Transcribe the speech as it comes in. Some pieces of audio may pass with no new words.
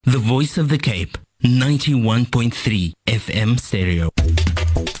The Voice of the Cape, 91.3 FM stereo.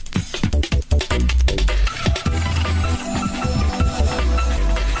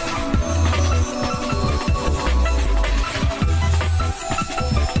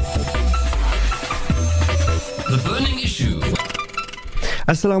 The Burning Issue.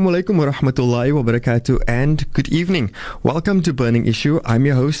 Assalamu alaikum wa rahmatullahi wa barakatuh, and good evening. Welcome to Burning Issue. I'm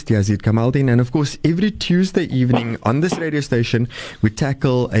your host, Yazeed Kamaldien, and of course, every Tuesday evening on this radio station, we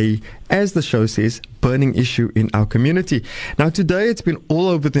tackle as the show says, burning issue in our community. Now, today it's been all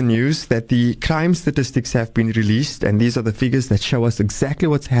over the news that the crime statistics have been released, and these are the figures that show us exactly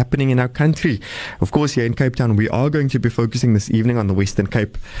what's happening in our country. Of course, here in Cape Town, we are going to be focusing this evening on the Western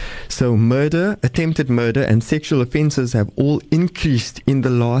Cape. So, murder, attempted murder, and sexual offences have all increased in the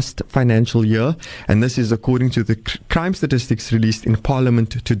last financial year, and this is according to the crime statistics released in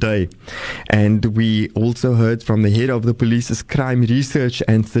Parliament today. And we also heard from the head of the police's crime research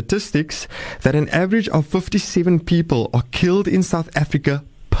and statistics that an average of 57 people are killed in South Africa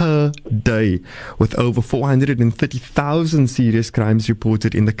per day, with over 430,000 serious crimes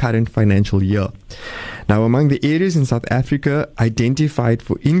reported in the current financial year. Now, among the areas in South Africa identified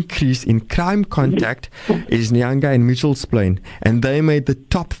for increase in crime contact is Nyanga and Mitchell's Plain, and they made the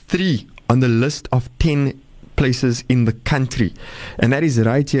top 3 on the list of 10 places in the country, and that is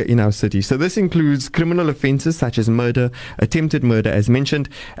right here in our city. So this includes criminal offences such as murder, attempted murder as mentioned,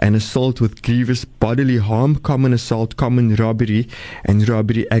 and assault with grievous bodily harm, common assault, common robbery, and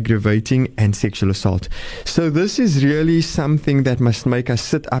robbery aggravating, and sexual assault. So this is really something that must make us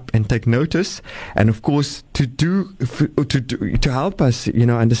sit up and take notice. And of course, to help us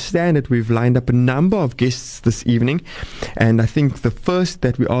understand it, we've lined up a number of guests this evening, and I think the first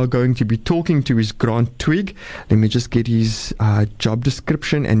that we are going to be talking to is Grant Twigg. Let me just get his job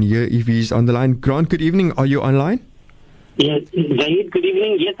description and hear if he's on the line. Grant, good evening. Are you online? Yes, Zaid, good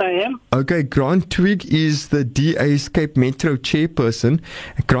evening. Yes, I am. Okay, Grant Twigg is the DA's Cape Metro chairperson.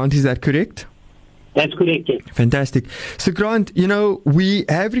 Grant, is that correct? That's correct, yes. Fantastic. So, Grant, we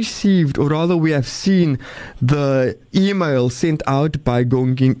have received, or rather we have seen the email sent out by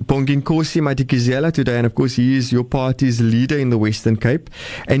Bonginkosi Madikizela today, and of course he is your party's leader in the Western Cape,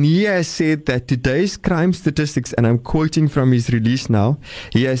 and he has said that today's crime statistics, and I'm quoting from his release now,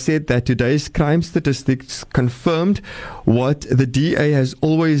 he has said that today's crime statistics confirmed what the DA has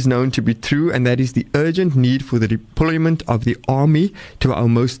always known to be true, and that is the urgent need for the deployment of the army to our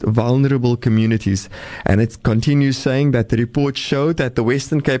most vulnerable communities. And it continues saying that the reports show that the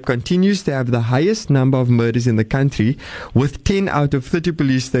Western Cape continues to have the highest number of murders in the country, with 10 out of 30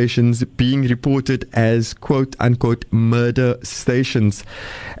 police stations being reported as quote-unquote murder stations.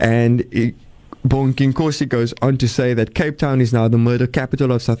 And Bonginkosi goes on to say that Cape Town is now the murder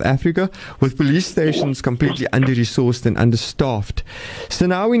capital of South Africa, with police stations completely under-resourced and understaffed. So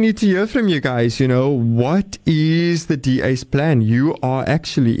now we need to hear from you guys, what is the DA's plan? You are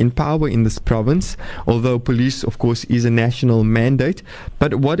actually in power in this province, although police, of course, is a national mandate.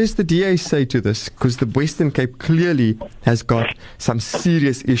 But what does the DA say to this? Because the Western Cape clearly has got some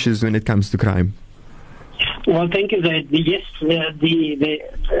serious issues when it comes to crime. Well, thank you, Zaid. Yes, the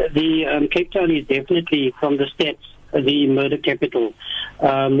Cape Town is definitely, from the stats, the murder capital.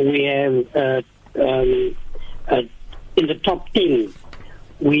 We have, in the top 10,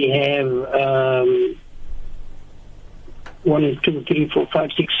 we have 1, 2, 3, 4,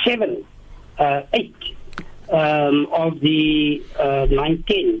 5, 6, 7, 8 of the 9,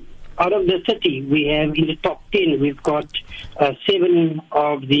 10. Out of the 30, we have in the top 10, we've got 7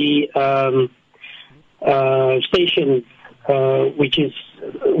 of the station which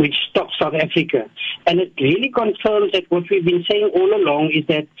stops South Africa, and it really confirms that what we've been saying all along is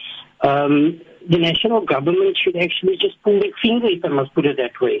that the national government should actually just pull their finger, if I must put it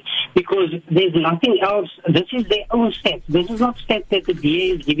that way, because there's nothing else. This is their own stats. This is not stats that the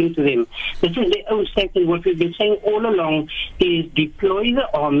DA is giving to them. This is their own stats, and what we've been saying all along is deploy the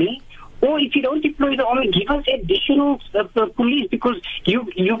army. Or if you don't deploy the army, give us additional police, because you've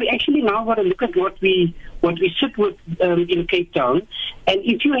actually now got to look at what we sit with in Cape Town. And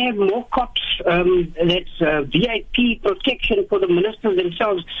if you have more cops, that's VIP protection for the ministers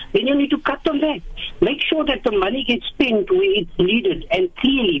themselves, then you need to cut on that. Make sure that the money gets spent where it's needed. And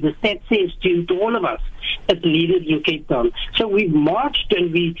clearly, the stat says to all of us, it's needed in Cape Town. So we've marched,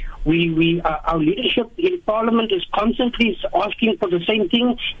 and our leadership in Parliament is constantly asking for the same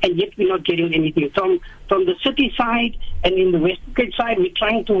thing, and yet we're not getting anything. From the city side and in the Western Cape side, we're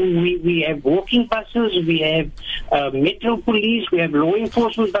trying to, we have walking buses, we have metro police, we have law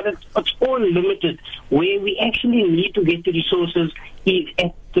enforcement, but it's all limited. Where we actually need to get the resources is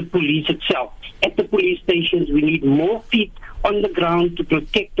at the police itself. At the police stations, we need more feet on the ground to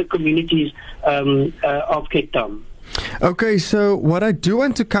protect the communities of Cape Town. Okay, so what I do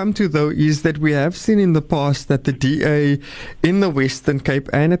want to come to, though, is that we have seen in the past that the DA in the Western Cape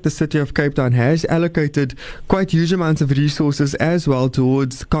and at the City of Cape Town has allocated quite huge amounts of resources as well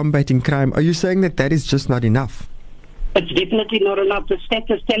towards combating crime. Are you saying that that is just not enough? It's definitely not enough. The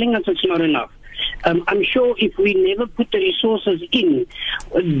stats is telling us it's not enough. I'm sure if we never put the resources in,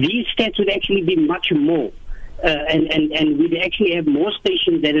 these stats would actually be much more. And we'd actually have more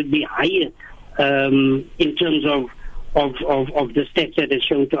stations that would be higher in terms of the stats that is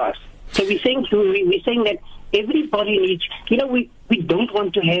shown to us. So we're saying that everybody needs, we don't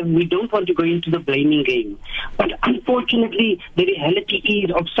want to go into the blaming game. But unfortunately, the reality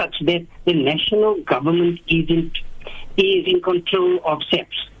is of such that the national government is in control of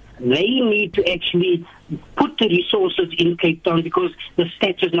SAPS. They need to actually put the resources in Cape Town because the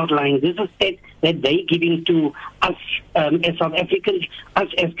stats is not lying. This is a stat that they're giving to us as South Africans, us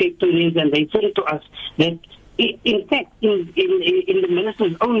as Cape Townians, and they say to us that, in fact, in the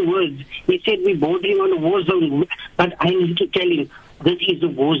minister's own words, he said we're bordering on a war zone, but I need to tell him, this is a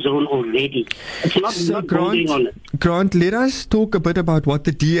war zone already. It's not bordering on it. Grant, let us talk a bit about what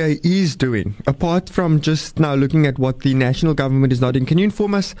the DA is doing. Apart from just now looking at what the national government is not doing, can you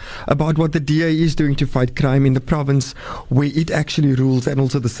inform us about what the DA is doing to fight crime in the province where it actually rules and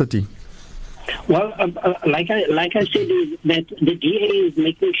also the city? Well, like I said, is that the DA is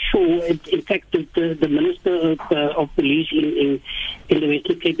making sure. In fact, the Minister of Police in the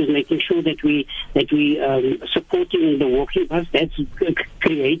Western Cape is making sure that we supporting the walking bus. That's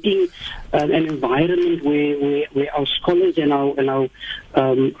creating an environment where our scholars and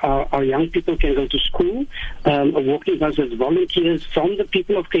our young people can go to school. A walking bus with volunteers from the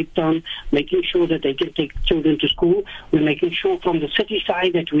people of Cape Town, making sure that they can take children to school. We're making sure from the city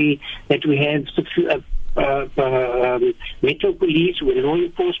side that we have metro police, with law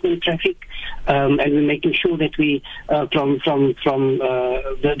enforcement, traffic, and we're making sure that we, from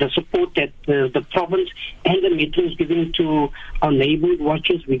the support that the province and the metro is giving to our neighborhood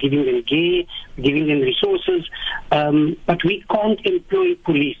watches, we're giving them gear, giving them resources, but we can't employ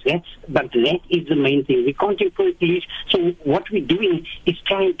police. But that is the main thing. We can't employ police. So what we're doing is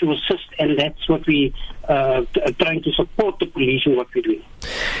trying to assist, and that's what we trying to support the police in what we're doing.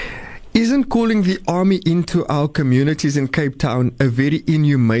 Isn't calling the army into our communities in Cape Town a very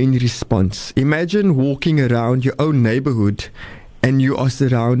inhumane response? Imagine walking around your own neighborhood and you are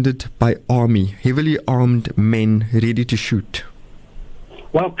surrounded by army, heavily armed men ready to shoot.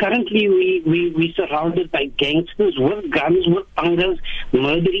 Well, currently we're surrounded by gangsters with guns, with pangas,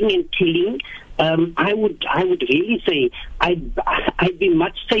 murdering and killing. I would really say I'd be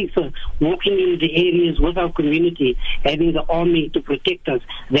much safer walking in the areas with our community, having the army to protect us,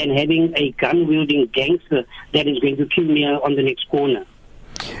 than having a gun-wielding gangster that is going to kill me on the next corner.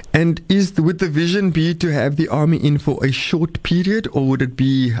 And would the vision be to have the army in for a short period, or would it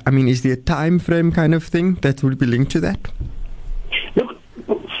be, is there a time frame kind of thing that would be linked to that? Look,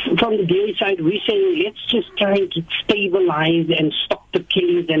 from the DA side, we're saying let's just try to stabilize and stop the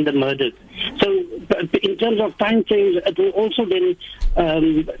killings and the murders. So in terms of time frames, it will also then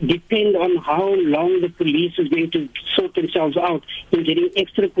depend on how long the police is going to sort themselves out in getting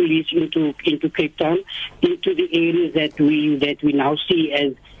extra police into Cape Town, into the areas that we now see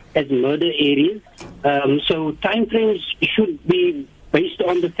as murder areas. So time frames should be based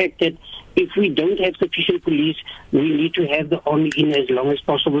on the fact that if we don't have sufficient police, we need to have the army in as long as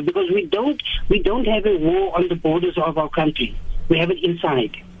possible, because we don't have a war on the borders of our country. We have it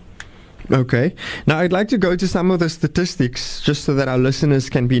inside. Okay. Now, I'd like to go to some of the statistics just so that our listeners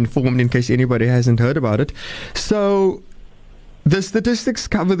can be informed in case anybody hasn't heard about it. So, the statistics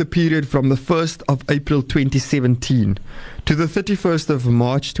cover the period from the 1st of April 2017 to the 31st of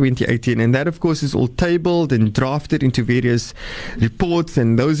March 2018. And that, of course, is all tabled and drafted into various reports.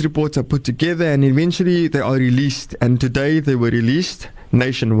 And those reports are put together and eventually they are released. And today they were released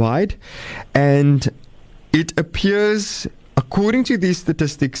nationwide. And it appears, according to these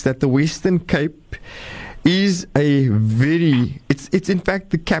statistics, that the Western Cape is it's in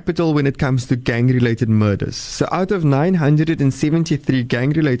fact the capital when it comes to gang-related murders. So out of 973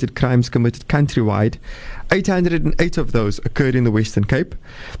 gang-related crimes committed countrywide, 808 of those occurred in the Western Cape.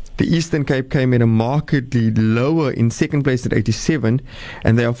 The Eastern Cape came in a markedly lower, in second place at 87,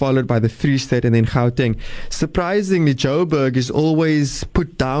 and they are followed by the Free State and then Gauteng. Surprisingly, Joburg is always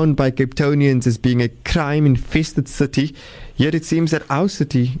put down by Cape Townians as being a crime-infested city, yet it seems that our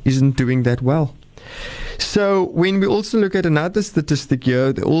city isn't doing that well. So when we also look at another statistic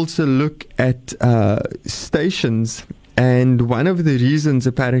here, they also look at stations. And one of the reasons,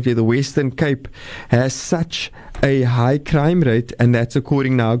 apparently, the Western Cape has such a high crime rate, and that's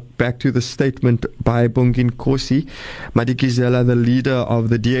according now back to the statement by Bonginkosi Madikizela, the leader of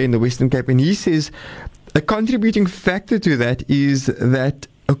the DA in the Western Cape. And he says a contributing factor to that is that,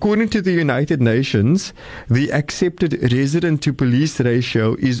 according to the United Nations, the accepted resident to police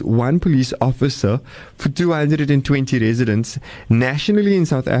ratio is 1 police officer for 220 residents. Nationally in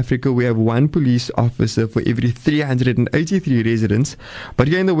South Africa, we have 1 police officer for every 383 residents. But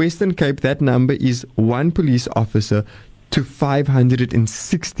here in the Western Cape, that number is 1 police officer to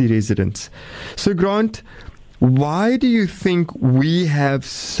 560 residents. So, Grant, why do you think we have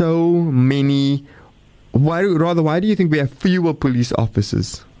so many... why do you think we have fewer police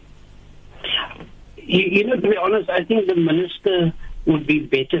officers? To be honest, I think the minister would be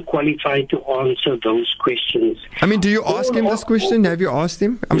better qualified to answer those questions. I mean, do you ask him this question? Have you asked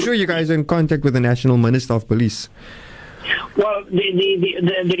him? I'm sure you guys are in contact with the National Minister of Police. Well,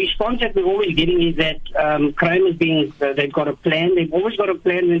 the response that we're always getting is that crime is being, they've got a plan. They've always got a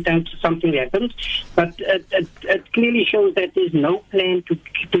plan when something happens. But it clearly shows that there's no plan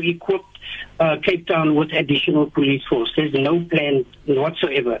to equip Cape Town with additional police force. There's no plan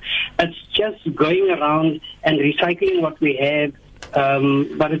whatsoever. It's just going around and recycling what we have,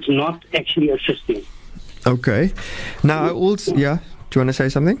 but it's not actually assisting. Okay. Now, do you want to say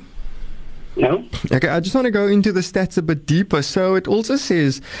something? No. Okay, I just want to go into the stats a bit deeper. So it also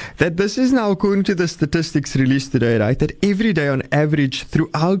says that this is now according to the statistics released today, right? That every day on average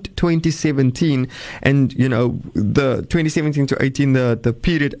throughout 2017 and, the 2017 to 18, the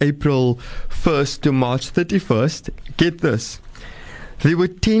period April 1st to March 31st, get this. There were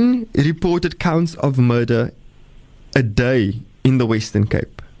 10 reported counts of murder a day in the Western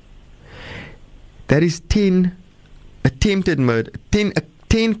Cape. That is 10 attempted murder,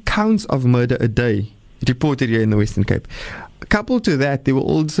 10 counts of murder a day reported here in the Western Cape. Coupled to that, there were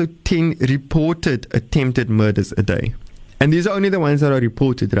also 10 reported attempted murders a day. And these are only the ones that are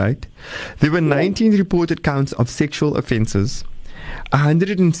reported, right? There were 19 reported counts of sexual offences,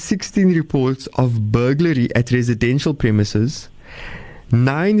 116 reports of burglary at residential premises,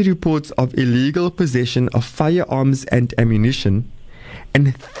 9 reports of illegal possession of firearms and ammunition,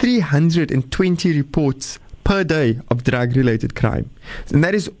 and 320 reports per day of drug-related crime. And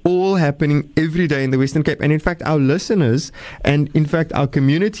that is all happening every day in the Western Cape. And in fact, our listeners and in fact our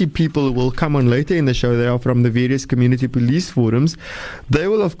community people who will come on later in the show, they are from the various community police forums, they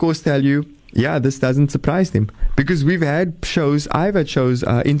will of course tell you, this doesn't surprise them. Because I've had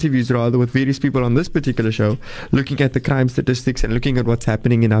interviews rather with various people on this particular show, looking at the crime statistics and looking at what's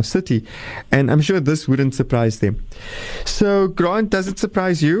happening in our city. And I'm sure this wouldn't surprise them. So, Grant, does it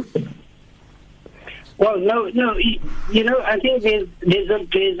surprise you? Well, no. I think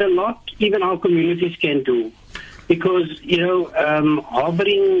there's a lot even our communities can do, because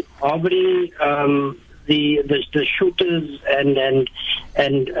harboring the shooters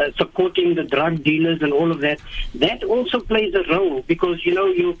and supporting the drug dealers and all of that also plays a role, because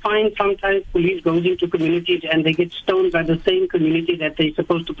you'll find sometimes police goes into communities and they get stoned by the same community that they're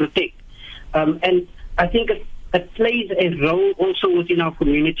supposed to protect, and I think it plays a role also within our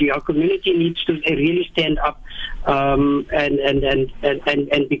community. Our community needs to really stand up and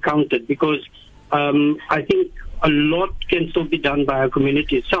be counted, because I think a lot can still be done by our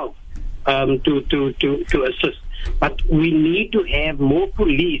community itself to assist. But we need to have more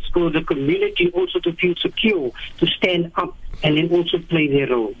police for the community also to feel secure, to stand up and then also play their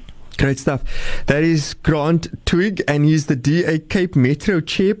role. Great stuff. That is Grant Twigg, and he's the DA Cape Metro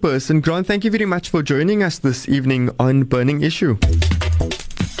chairperson. Grant, thank you very much for joining us this evening on Burning Issue.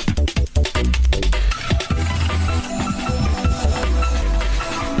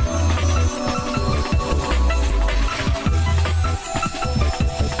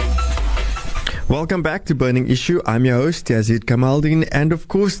 Welcome back to Burning Issue. I'm your host, Yazeed Kamaldien, and of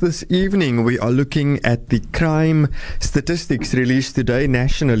course this evening we are looking at the crime statistics released today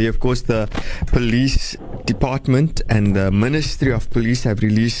nationally. Of course, the police department and the Ministry of Police have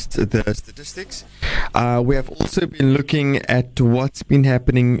released the statistics. We have also been looking at what's been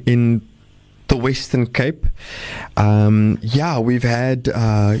happening in the Western Cape. We've had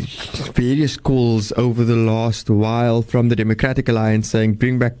various calls over the last while from the Democratic Alliance saying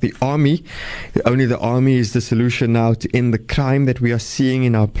bring back the army. Only the army is the solution now to end the crime that we are seeing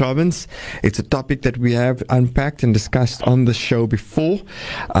in our province. It's a topic that we have unpacked and discussed on the show before.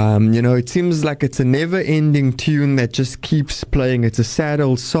 It seems like it's a never-ending tune that just keeps playing. It's a sad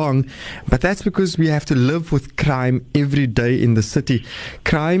old song, but that's because we have to live with crime every day in the city.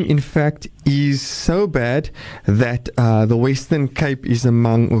 Crime, in fact, is is so bad that the Western Cape is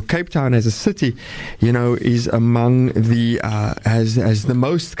among, or Cape Town as a city, is among the has the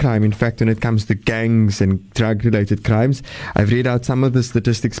most crime. In fact, when it comes to gangs and drug-related crimes, I've read out some of the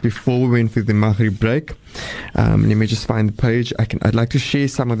statistics before we went for the Maghrib break. Let me just find the page. I'd like to share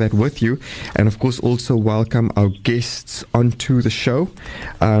some of that with you, and of course also welcome our guests onto the show.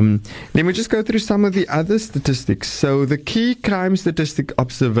 Let me just go through some of the other statistics. So the key crime statistic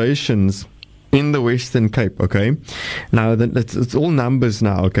observations in the Western Cape, okay? Now, it's all numbers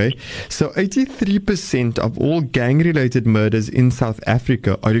now, okay? So 83% of all gang-related murders in South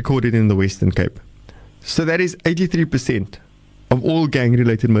Africa are recorded in the Western Cape. So that is 83% of all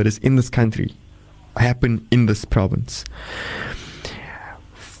gang-related murders in this country happen in this province.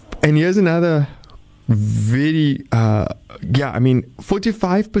 And here's another very,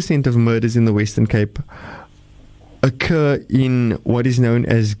 45% of murders in the Western Cape occur in what is known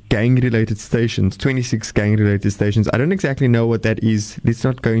as gang-related stations, 26 gang-related stations. I don't exactly know what that is. Let's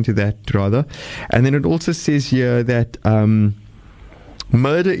not go into that, rather. And then it also says here that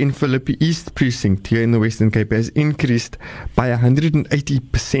murder in Philippi East Precinct here in the Western Cape has increased by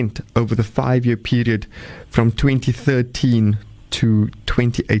 180% over the 5-year period from 2013 to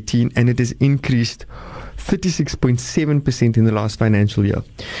 2018, and it has increased 36.7% in the last financial year.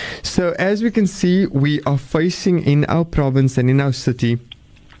 So as we can see, we are facing in our province and in our city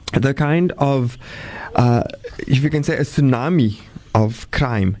the kind of, if you can say, a tsunami of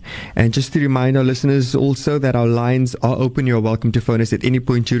crime. And just to remind our listeners also that our lines are open. You're welcome to phone us at any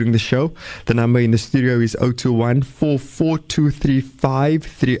point during the show. The number in the studio is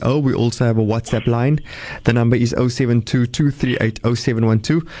 021-442-3530. We also have a WhatsApp line. The number is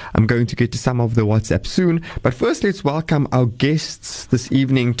 072-238-0712. I'm going to get to some of the WhatsApp soon, but first let's welcome our guests this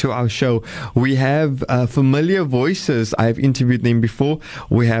evening to our show. We have familiar voices. I've interviewed them before.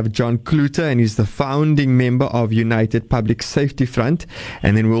 We have John Cloete, and he's the founding member of United Public Safety Front.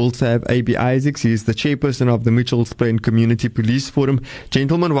 And then we also have Abie Isaacs. He is the chairperson of the Mitchells Plain Community Police Forum.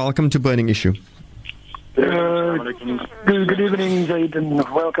 Gentlemen, welcome to Burning Issue. Good evening, Zaid, and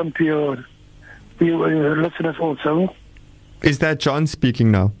welcome to your listeners also. Is that John speaking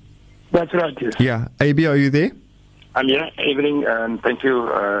now? That's right, yes. Yeah. Abie, are you there? I'm here. Evening, and thank you.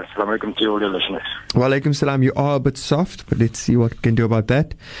 Assalamu alaikum to all your listeners. Wa alaikum salam. You are a bit soft, but let's see what we can do about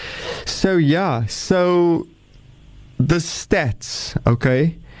that. So the stats,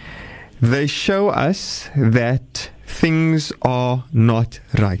 okay, they show us that things are not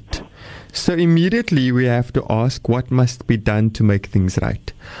right. So immediately we have to ask, what must be done to make things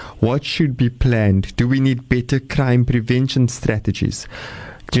right? What should be planned? Do we need better crime prevention strategies?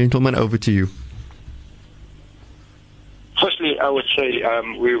 Gentlemen, over to you. Firstly, I would say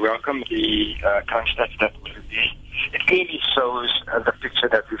we welcome the crime stats that were released. It clearly shows the picture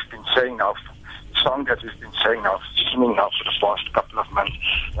that we've been saying now, song that we've been saying now, singing now for the past couple of months,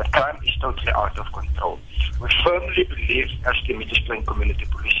 that crime is totally out of control. We firmly believe, as the Mitchells Plain Community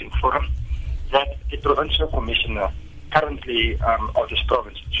Policing Forum, that the provincial commissioner currently of this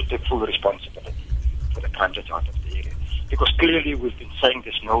province should take full responsibility for the crime that's out of the area. Because clearly we've been saying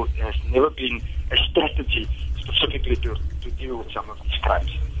there's never been a strategy specifically to deal with some of these crimes,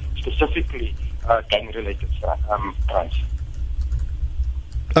 specifically gang-related crimes.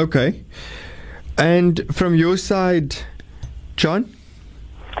 Okay. And from your side, John?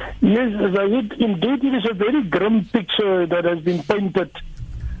 Yes, Zaid, indeed it is a very grim picture that has been painted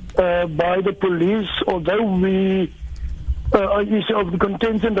by the police, although we is of the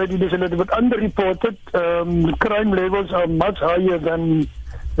contention that it is a little bit underreported. Crime levels are much higher than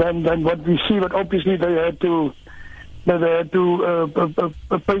what we see, but obviously they had to paint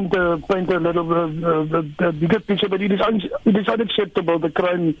a little bigger picture. But it is unacceptable, the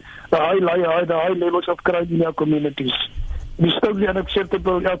high levels of crime in our communities. It is totally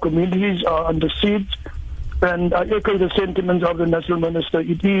unacceptable. Our communities are under siege, and I echo the sentiments of the National Minister.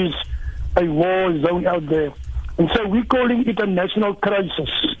 It is a war zone out there. And so we're calling it a national crisis.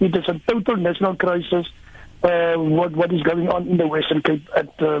 It is a total national crisis, what is going on in the Western Cape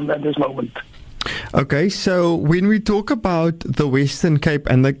at this moment. Okay, so when we talk about the Western Cape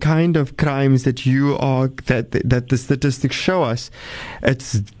and the kind of crimes that that the statistics show us,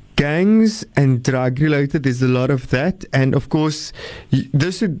 it's gangs and drug related. There's a lot of that, and of course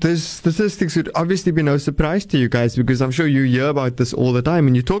this statistics would obviously be no surprise to you guys, because I'm sure you hear about this all the time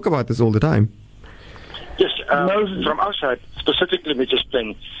and you talk about this all the time. Yes, from our side, specifically Mitchells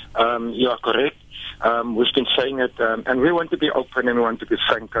Plain, you are correct. We've been saying it, and we want to be open and we want to be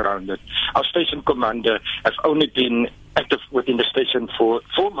frank around it. Our station commander has only been active within the station for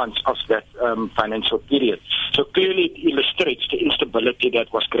 4 months of that financial period. So clearly it illustrates the instability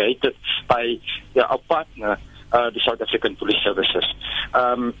that was created by our partner, the South African Police Services.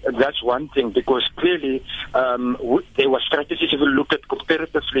 That's one thing, because clearly there were strategies. If you look at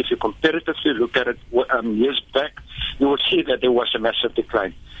comparatively, look at it years back, you will see that there was a massive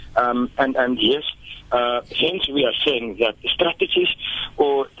decline. And yes, hence we are saying that the strategies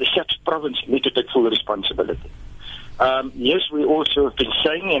or the SAPS province need to take full responsibility. Yes, we also have been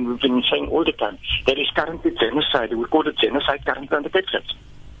saying, and we've been saying all the time, there is currently genocide. We call it genocide currently under Cape Flats.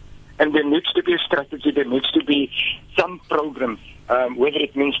 And there needs to be a strategy, there needs to be some program, whether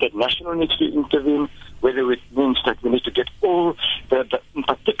it means that national needs to intervene, whether it means that we need to get all, in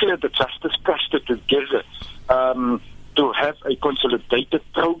particular the justice cluster together to have a consolidated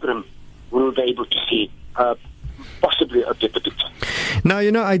program. We'll be able to see possibly a better picture. Now,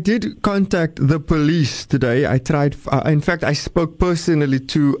 I did contact the police today. I tried, in fact, I spoke personally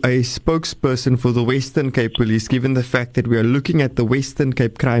to a spokesperson for the Western Cape Police, given the fact that we are looking at the Western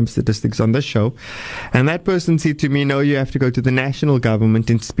Cape crime statistics on the show. And that person said to me, no, you have to go to the national government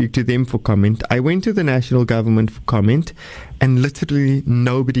and speak to them for comment. I went to the national government for comment, and literally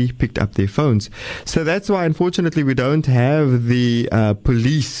nobody picked up their phones. So that's why, unfortunately, we don't have the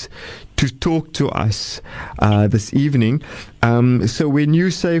police to talk to us this evening. So when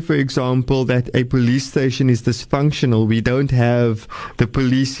you say, for example, that a police station is dysfunctional, we don't have the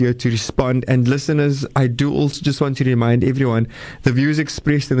police here to respond. And listeners, I do also just want to remind everyone, the views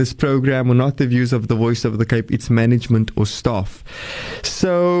expressed in this program are not the views of the Voice of the Cape, it's management or staff.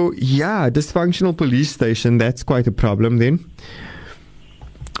 So, yeah, dysfunctional police station, that's quite a problem then.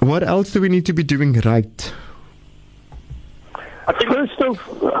 What else do we need to be doing right? I think first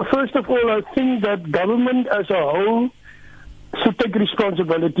of all, I think that government as a whole should take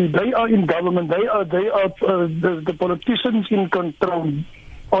responsibility. They are in government. They are the politicians in control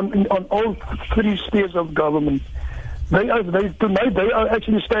on all three spheres of government. They are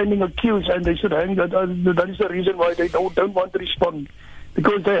actually standing accused, and they should hang. That is the reason why they don't want to respond,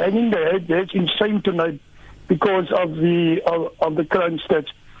 because they're hanging their heads in shame tonight because of the crime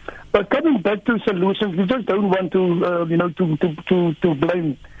stats. But coming back to solutions, we just don't want to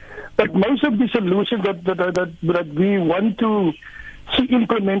blame. But most of the solutions that we want to see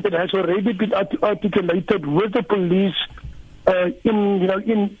implemented has already been articulated with the police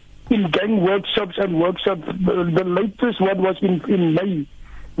in gang workshops and workshops. The latest one was in May,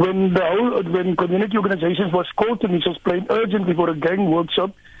 when community organizations was called to me, was playing urgently for a gang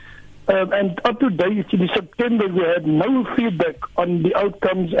workshop. And up to date, in September, we had no feedback on the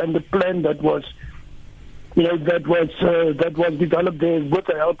outcomes and the plan that was developed there with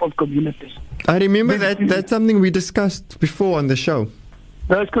the help of communities. I remember that's something we discussed before on the show.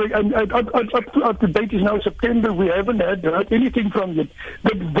 That's correct. And up to date is now September. We haven't heard anything from it.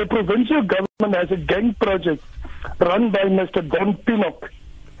 The provincial government has a gang project run by Mr. Don Pinnock,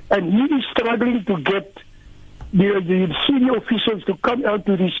 and he is struggling to get the senior officials to come out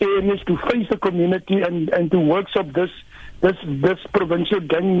to these areas to face the community and to workshop this provincial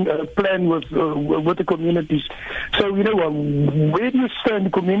gang plan with the communities. So where do you stand? The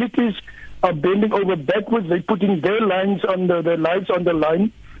communities are bending over backwards. They're putting their lives on the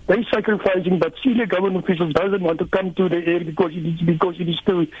line. They're sacrificing, but senior government officials doesn't want to come to the area because it is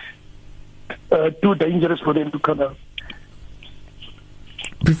too dangerous for them to come out.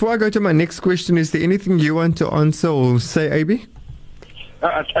 Before I go to my next question, is there anything you want to answer or say, Abie?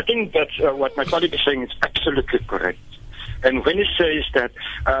 I think that what my colleague is saying is absolutely correct. And when he says that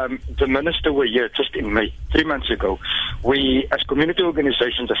the minister were here just in May, 3 months ago, we, as community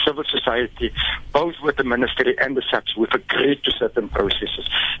organizations, as civil society, both with the ministry and the SAPS, we've agreed to certain processes.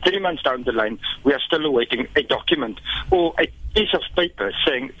 3 months down the line, we are still awaiting a document or a piece of paper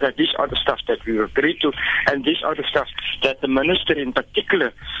saying that these are the stuff that we agreed to, and these are the stuff that the ministry in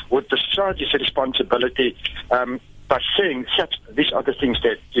particular would discharge his responsibility by saying, these are the things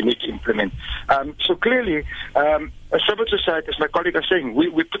that you need to implement. So clearly, as civil society, as my colleague is saying,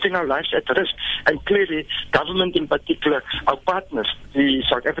 we're putting our lives at risk. And clearly, government in particular, our partners, the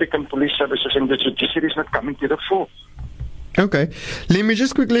South African Police Services and the judiciary is not coming to the fore. Okay. Let me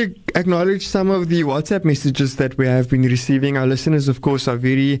just quickly acknowledge some of the WhatsApp messages that we have been receiving. Our listeners, of course, are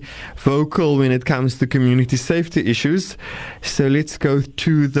very vocal when it comes to community safety issues. So let's go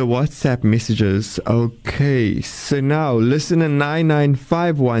to the WhatsApp messages. Okay. So now, listener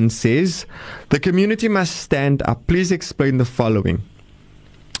 9951 says, the community must stand up. Please explain the following.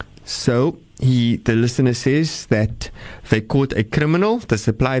 So the listener says that they caught a criminal. They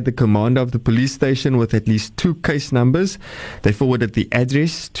supplied the commander of the police station with at least 2 case numbers. They forwarded the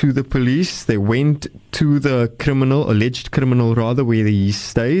address to the police. They went to the alleged criminal where he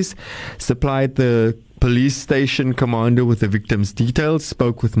stays, supplied the police station commander with the victim's details,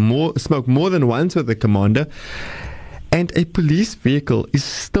 spoke more than once with the commander. And a police vehicle is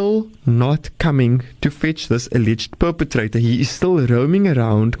still not coming to fetch this alleged perpetrator. He is still roaming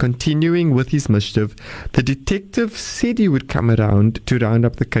around, continuing with his mischief. The detective said he would come around to round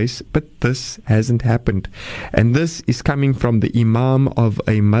up the case, but this hasn't happened. And this is coming from the imam of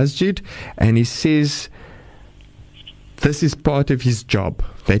a masjid, and he says this is part of his job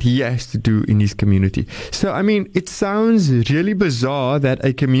that he has to do in his community. So, I mean, it sounds really bizarre that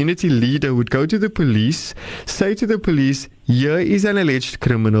a community leader would go to the police, say to the police, here is an alleged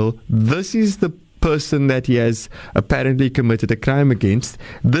criminal, this is the person that he has apparently committed a crime against,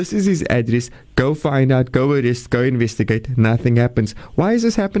 this is his address, go find out, go arrest, go investigate, nothing happens. Why is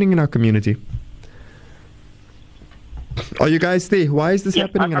this happening in our community? Are you guys there? Why is this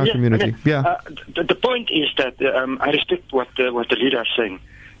happening in our community? The point is that I respect what the leader is saying.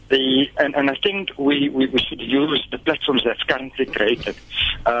 And I think we should use the platforms that's currently created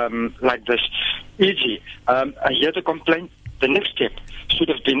like this. E.g., I hear the complaint. The next step should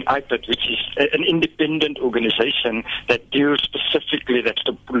have been IPID, which is an independent organization that deals specifically, that's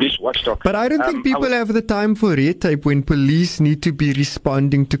the police watchdog. But I don't think people have the time for red tape when police need to be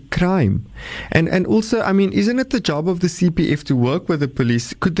responding to crime. And also, I mean, isn't it the job of the CPF to work with the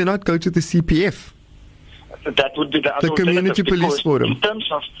police? Could they not go to the CPF? That would be the Community Police Forum.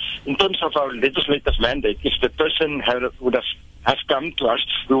 In terms of our legislative mandate, if the person would have come to us,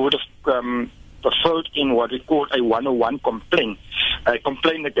 we would have filled in what we call a 101 complaint, a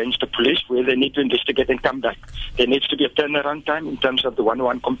complaint against the police where they need to investigate and come back. There needs to be a turnaround time in terms of the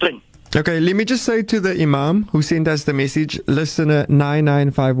 101 complaint. Okay, let me just say to the imam who sent us the message, listener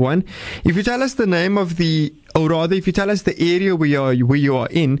 9951, if you tell us the name of or rather, if you tell us the area where you are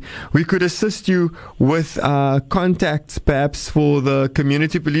in, we could assist you with contacts perhaps for the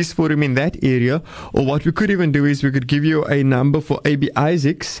Community Police Forum in that area. Or what we could even do is we could give you a number for Abie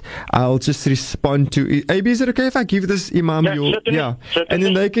Isaacs. I'll just respond to Abie, is it okay if I give this imam certainly. And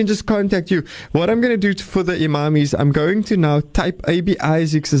then they can just contact you. What I'm going to do for the imam is I'm going to now type Abie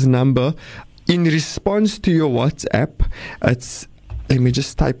Isaacs' number in response to your WhatsApp. Let me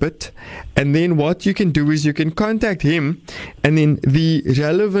just type it. And then what you can do is you can contact him, and then the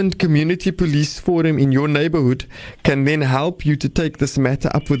relevant community police forum in your neighborhood can then help you to take this matter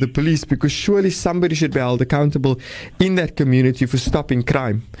up with the police, because surely somebody should be held accountable in that community for stopping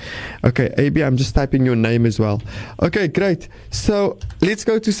crime. Okay, Abie, I'm just typing your name as well. Okay, great. So let's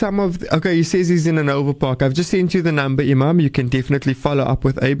go to some of okay, he says he's in an overpark. I've just sent you the number, Imam. You can definitely follow up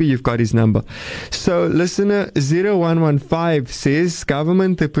with Abie. You've got his number. So listener 0115 says,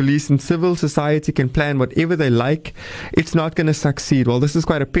 government, the police and civil society can plan whatever they like. It's not going to succeed. Well, this is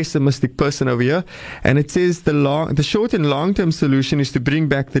quite a pessimistic person over here. And it says the short and long-term solution is to bring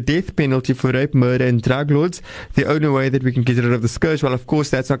back the death penalty for rape, murder and drug lords. The only way that we can get rid of the scourge. Well, of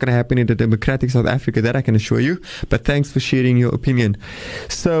course, that's not going to happen in a democratic South Africa. That I can assure you. But thanks for sharing your opinion.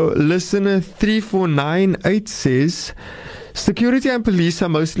 So listener 3498 says, security and police are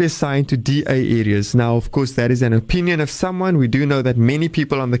mostly assigned to DA areas. Now, of course, that is an opinion of someone. We do know that many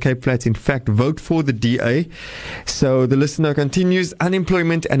people on the Cape Flats, in fact, vote for the DA. So the listener continues,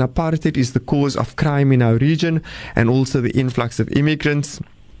 unemployment and apartheid is the cause of crime in our region, and also the influx of immigrants.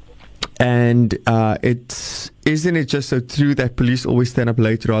 And isn't it just so true that police always stand up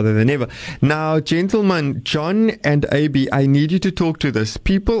late rather than ever? Now, gentlemen, John and Abie, I need you to talk to this.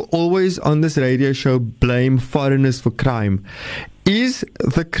 People always on this radio show blame foreigners for crime. Is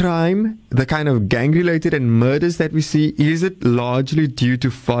the crime, the kind of gang-related and murders that we see, is it largely due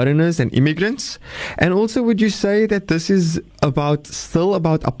to foreigners and immigrants? And also, would you say that this is still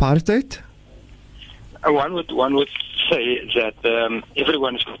about apartheid? One would say that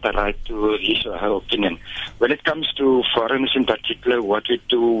everyone has got the right to his or her opinion. When it comes to foreigners in particular, what we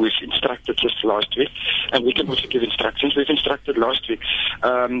do, we've instructed just last week, and we can also give instructions. We've instructed last week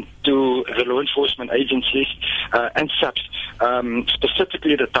to the law enforcement agencies and SAPs,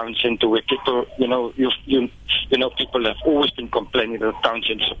 specifically the town centre, where people, people have always been complaining that the town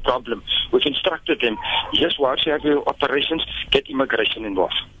centre is a problem. We've instructed them, yes, whilst you have your operations, get immigration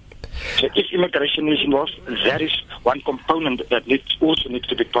involved. So if immigration is involved, that is one component that also needs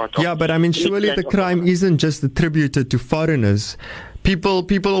to be part of. Yeah, but I mean, surely the crime isn't just attributed to foreigners. People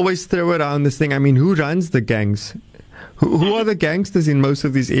always throw around this thing. I mean, who runs the gangs? Who are the gangsters in most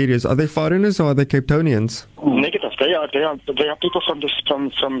of these areas? Are they foreigners or are they Cape Townians? Negative. They they are people from this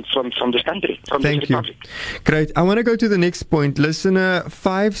country, from Thank this you. republic. Great. I want to go to the next point. Listener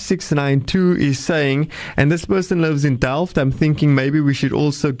 5692 is saying, and this person lives in Delft. I'm thinking maybe we should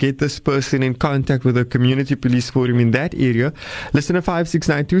also get this person in contact with a community police forum in that area. Listener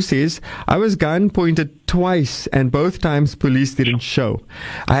 5692 says, I was gun pointed twice and both times police didn't show.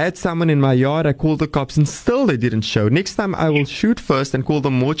 I had someone in my yard. I called the cops and still they didn't show. Next time I will shoot first and call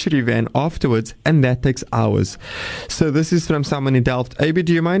the mortuary van afterwards, and that takes hours. So this is from someone in Delft. Abie,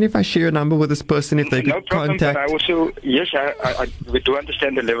 do you mind if I share your number with this person if they No could problem, contact? but I also, yes, we do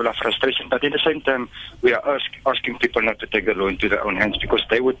understand the level of frustration, but at the same time, we are asking people not to take the law into their own hands because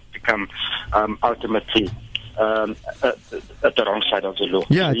they would become ultimately at the wrong side of the law.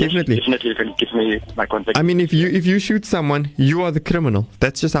 Yeah, so yes, definitely. Definitely, you can give me my contact. I mean, if you shoot someone, you are the criminal.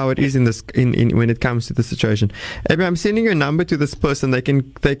 That's just how it is in this in when it comes to the situation. Abie, I'm sending you a number to this person. They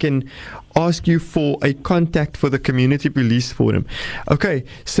can ask you for a contact for the community police forum. Okay,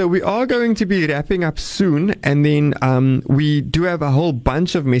 so we are going to be wrapping up soon, and then we do have a whole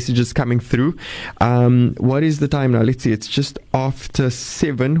bunch of messages coming through. What is the time now? Let's see. It's just after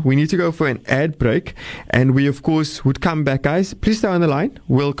 7. We need to go for an ad break, and we of course would come back, guys. Please stay on the line.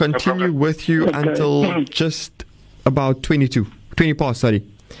 We'll continue with you until just about 20 past. Sorry.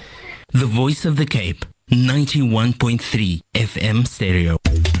 The Voice of the Cape, 91.3 FM stereo.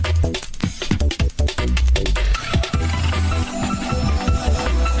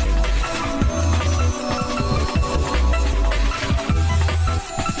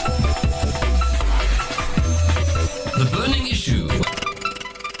 The Burning Issue.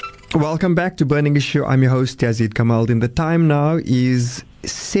 Welcome back to Burning Issue. I'm your host, Yazeed Kamaldien. The time now is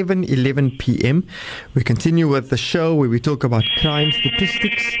 7:11 p.m. We continue with the show where we talk about crime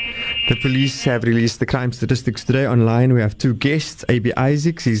statistics. The police have released the crime statistics today online. We have two guests. Abie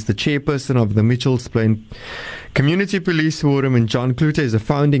Isaacs, he's the chairperson of the Mitchells Plain Community Police Forum, and John Cloete is a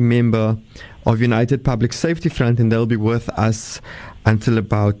founding member of United Public Safety Front, and they'll be with us until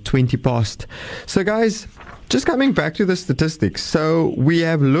about 20 past. So guys, just coming back to the statistics. So we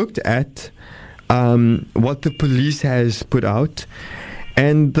have looked at what the police has put out,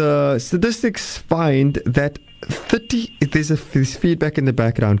 and the statistics find that there's feedback in the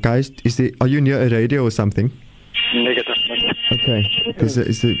background, guys. Are you near a radio or something? Negative. Okay,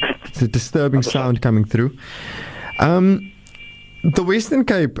 it's a disturbing sound coming through. The Western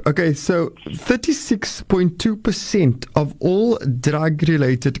Cape, okay, so 36.2% of all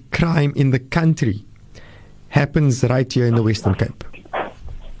drug-related crime in the country happens right here in the Western Cape.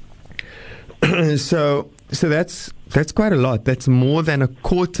 So that's quite a lot. That's more than a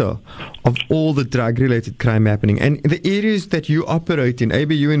quarter of all the drug-related crime happening. And the areas that you operate in,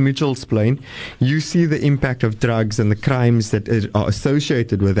 Abie, you in Mitchells Plain, you see the impact of drugs and the crimes that are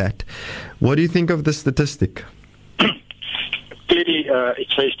associated with that. What do you think of the statistic? Clearly,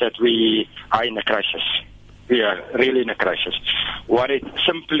 it says that we are in a crisis. We are really in a crisis. What it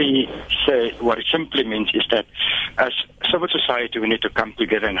simply means is that as civil society, we need to come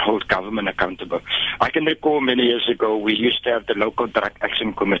together and hold government accountable. I can recall many years ago, we used to have the local drug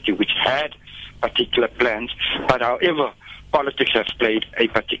action committee, which had particular plans, but however, politics has played a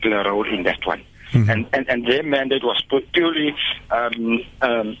particular role in that one. Mm-hmm. And their mandate was purely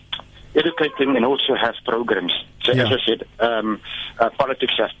educating and also have programs. So as I said,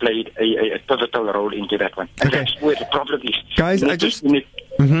 politics has played a pivotal role into that one. And that's where the problem is. Guys, you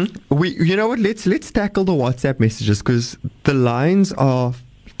know what, let's tackle the WhatsApp messages, because the lines are,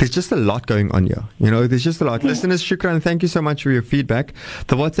 there's just a lot going on here. You know, there's just a lot. Listeners, shukran, thank you so much for your feedback.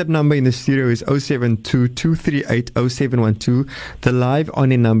 The WhatsApp number in the studio is 072-238-0712. The live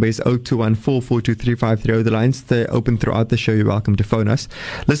on-in number is 0214423530. The lines stay open throughout the show. You're welcome to phone us.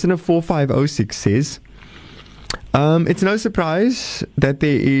 Listener 4506 says, it's no surprise that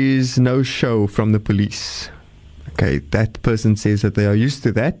there is no show from the police. Okay, that person says that they are used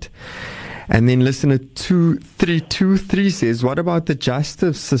to that. And then listener 2323 says, what about the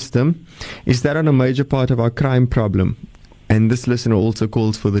justice system? Is that on a major part of our crime problem? And this listener also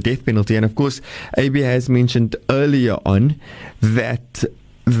calls for the death penalty. And of course, Abie has mentioned earlier on that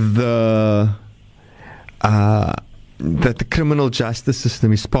the criminal justice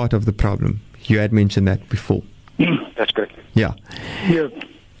system is part of the problem. You had mentioned that before. That's good. Yeah. Yeah.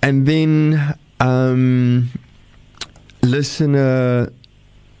 And then listener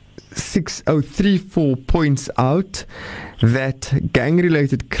 6034 points out that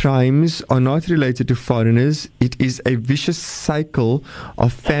gang-related crimes are not related to foreigners. It is a vicious cycle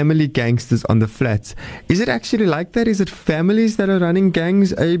of family gangsters on the flats. Is it actually like that? Is it families that are running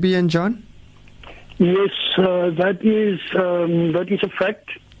gangs, Abie and John? Yes, that is a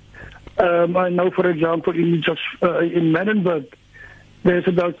fact. I know, for example, in Manenberg, there's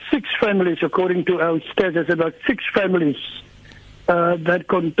about 6 families, according to our stats, there's about 6 families that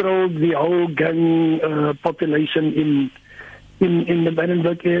control the whole gang population in the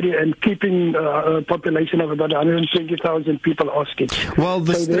Manenberg area, and keeping a population of about 120,000 people asking. Well,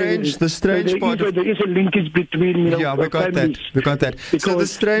 the strange part. There is a linkage between, we got families. that. We got that. So the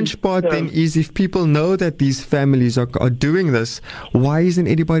strange part then is, if people know that these families are doing this, why isn't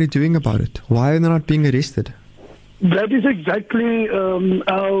anybody doing about it? Why are they not being arrested? That is exactly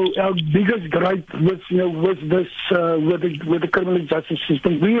our biggest gripe with the criminal justice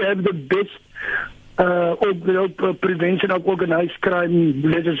system. We have the best prevention of organized crime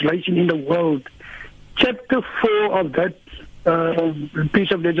legislation in the world. Chapter 4 of that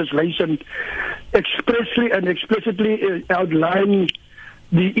piece of legislation expressly and explicitly outline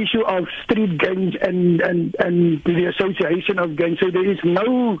the issue of street gangs and the association of gangs. So there is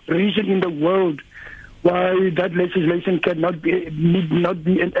no reason in the world why that legislation need not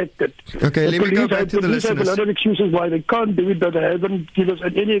be enacted. Okay, let me go back to the listeners. Have a lot of excuses why they can't do it, but they haven't given us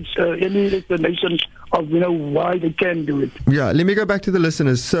any explanation of why they can do it. Yeah, let me go back to the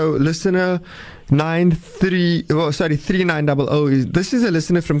listeners. So, listener 3900. This is a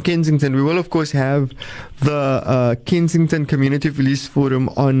listener from Kensington. We will, of course, have the Kensington Community Police Forum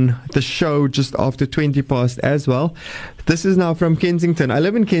on the show just after 20 past as well. This is now from Kensington. I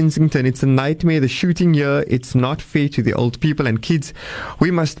live in Kensington. It's a nightmare. The shooting here, it's not fair to the old people and kids. We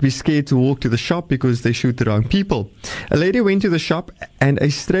must be scared to walk to the shop because they shoot the wrong people. A lady went to the shop and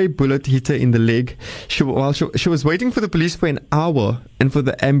a stray bullet hit her in the leg. She was waiting for the police for an hour and for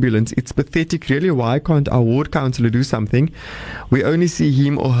the ambulance. It's pathetic, really. Why can't our ward councillor do something? We only see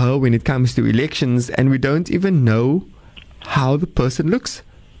him or her when it comes to elections, and we don't even know how the person looks.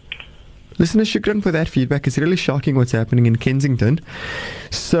 Listener, shukran for that feedback. It's really shocking what's happening in Kensington.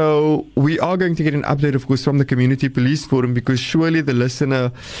 So we are going to get an update, of course, from the Community Police Forum, because surely the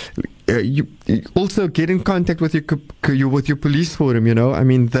listener, you also get in contact with your police forum. I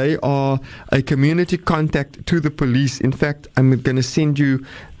mean, they are a community contact to the police. In fact, I'm going to send you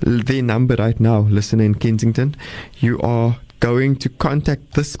their number right now, listener in Kensington. You are going to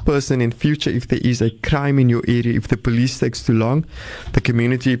contact this person in future if there is a crime in your area. If the police takes too long, the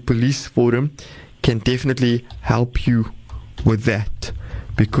Community Police Forum can definitely help you with that,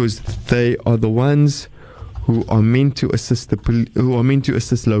 because they are the ones who are meant to assist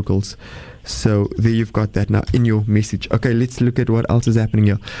assist locals. So there you've got that now in your message. Okay, let's look at what else is happening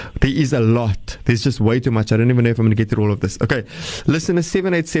here. There is a lot. There's just way too much. I don't even know if I'm going to get through all of this. Okay, listener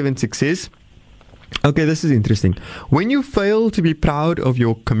 7876 says, okay, this is interesting. When you fail to be proud of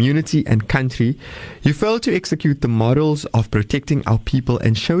your community and country, you fail to execute the morals of protecting our people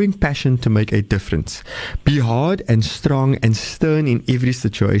and showing passion to make a difference. Be hard and strong and stern in every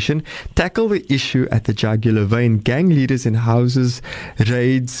situation. Tackle the issue at the jugular vein. Gang leaders in houses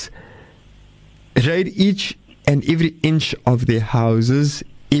raid each and every inch of their houses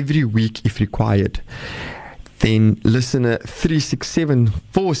every week if required. Then listener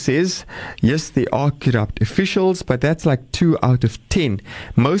 3674 says, yes, there are corrupt officials, but that's like 2 out of 10.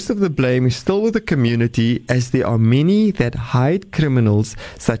 Most of the blame is still with the community, as there are many that hide criminals,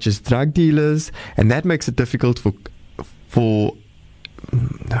 such as drug dealers, and that makes it difficult for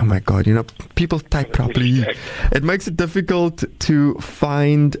oh my God, people type properly. It makes it difficult to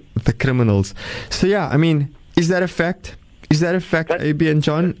find the criminals. So yeah, I mean, is that a fact? Is that a fact, Abie and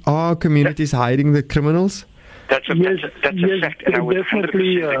John? Are communities hiding the criminals? That's a fact, and I would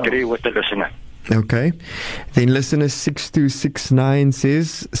definitely agree with the listener. Okay. Then listener 6269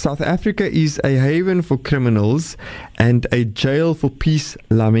 says, South Africa is a haven for criminals and a jail for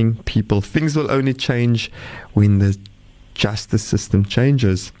peace-loving people. Things will only change when the justice system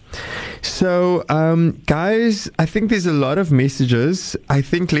changes. So, guys, I think there's a lot of messages. I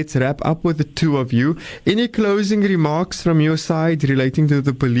think let's wrap up with the two of you. Any closing remarks from your side relating to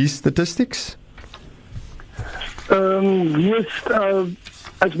the police statistics? Yes,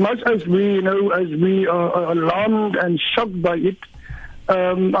 as much as we are alarmed and shocked by it,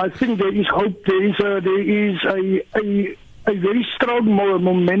 I think there is hope. There is a very strong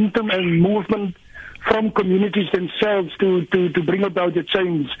momentum and movement from communities themselves to bring about the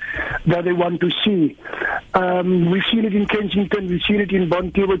change that they want to see. We've seen it in Kensington, we've seen it in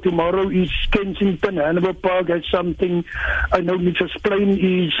Bonteheuwel. Tomorrow is Kensington, Hannibal Park has something. I know Mitchell's Plain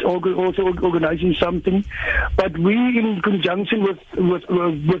is also organizing something. But we, in conjunction with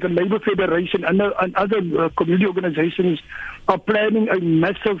the Labour Federation and other community organizations, are planning a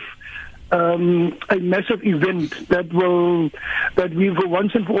massive event that we for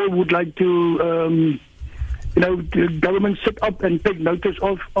once and for all would like to the government sit up and take notice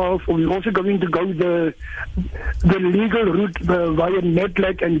of. We're also going to go the legal route via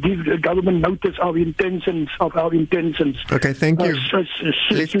NETLAC and give the government notice of our intentions. Okay, thank you.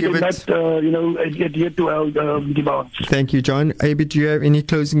 Let's give it. Adhere to our demands. Thank you, John. Abie, do you have any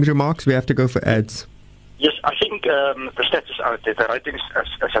closing remarks? We have to go for ads. Yes, I think the stats is out there. The writings, as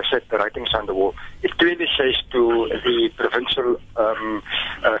I said, the writings on the wall. It clearly says to the provincial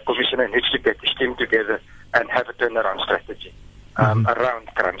commissioner needs to get his team together and have a turnaround strategy around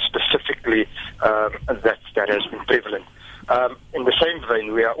crime, specifically that has been prevalent. In the same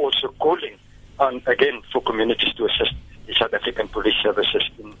vein, we are also calling on, again, for communities to assist the South African Police Services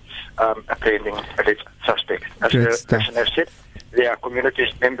in apprehending alleged suspects. As the person has said, there are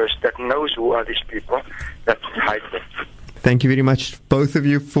community members that knows who are these people that hide them. Thank you very much, both of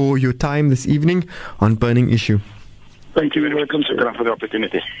you, for your time this evening on Burning Issue. Thank you very much, sir, for the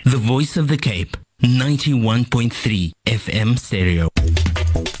opportunity. The Voice of the Cape, 91.3 FM stereo.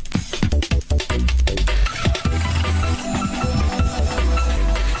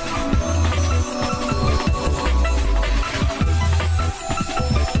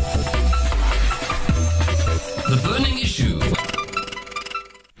 The Burning Issue.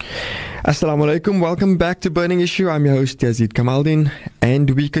 Assalamu alaikum. Welcome back to Burning Issue. I'm your host, Yazeed Kamaldien, and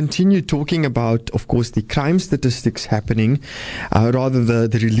we continue talking about, of course, the crime statistics happening, rather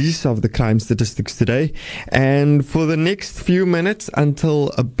the release of the crime statistics today. And for the next few minutes until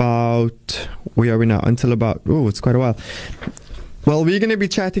about, where are we now? Until about, it's quite a while. Well, we're going to be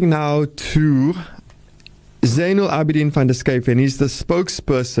chatting now to Zainulabideen van der Schyff, and he's the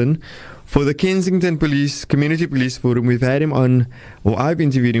spokesperson for the Kensington Community Police Forum. We've had him on, or I've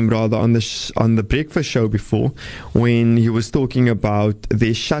interviewed him rather, on the breakfast show before, when he was talking about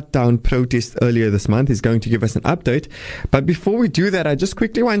their shutdown protest earlier this month. He's going to give us an update. But before we do that, I just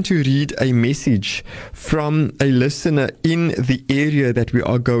quickly want to read a message from a listener in the area that we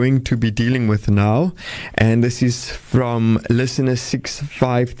are going to be dealing with now. And this is from listener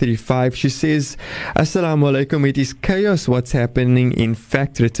 6535. She says, Assalamu alaikum. It is chaos what's happening in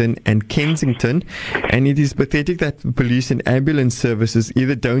Factorton and Kensington, and it is pathetic that the police and ambulance services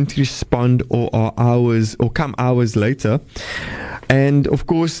either don't respond or come hours later. And of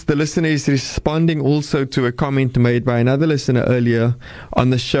course, the listener is responding also to a comment made by another listener earlier on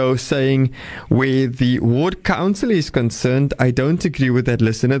the show, saying, where the ward councillor is concerned, I don't agree with that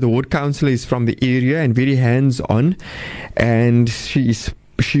listener. The ward councillor is from the area and very hands-on, and she's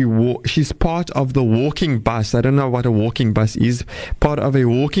part of the walking bus. I don't know what a walking bus is. Part of a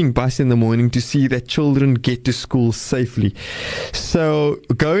walking bus in the morning to see that children get to school safely. So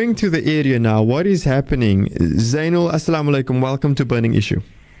going to the area now, what is happening? Zainul, assalamu alaikum. Welcome to Burning Issue.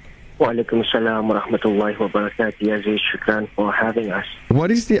 Wa alaikum assalam wa rahmatullahi wa barakatuh. Yazeed, shukran for having us.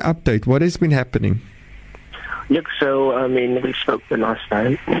 What is the update? What has been happening? Look, so, we spoke the last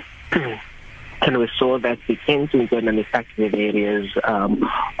time. And we saw that the Kensington and affected areas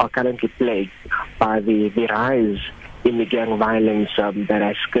are currently plagued by the rise in the gang violence that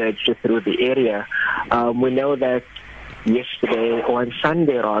has scourged through the area. We know that yesterday, or on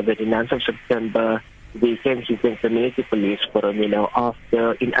Sunday rather, the 9th of September, the Kensington Community Police Forum,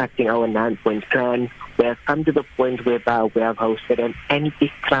 after enacting our 9-point plan, we have come to the point whereby we have hosted an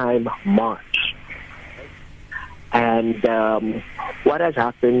anti-crime march. And what has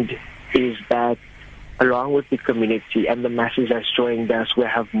happened is that, along with the community and the masses has joined us, we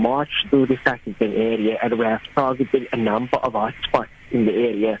have marched through the Factorton area and we have targeted a number of hotspots in the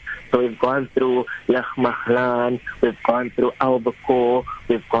area. So we've gone through Imraahn, we've gone through Albacore,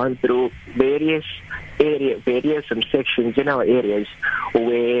 we've gone through various sections in our areas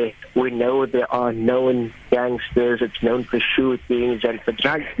where we know there are known gangsters, it's known for shootings and for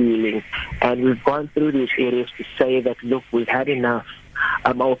drug dealing. And we've gone through these areas to say that, look, we've had enough.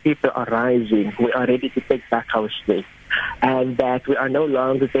 Our people are rising. We are ready to take back our state. And that we are no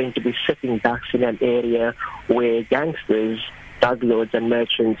longer going to be sitting ducks in an area where gangsters, drug lords and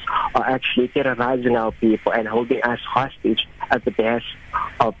merchants are actually terrorizing our people and holding us hostage at the behest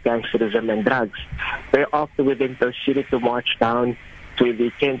of gangsterism and drugs. Thereafter, we then proceeded to march down to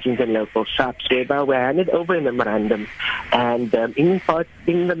the Kensington local shops, whereby we handed over a memorandum. And in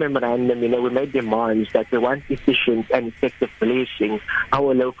the memorandum, we made demands that we want efficient and effective policing.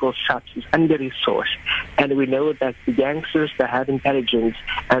 Our local shops is under-resourced. And we know that the gangsters, they have intelligence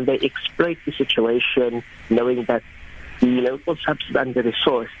and they exploit the situation, knowing that the local shops is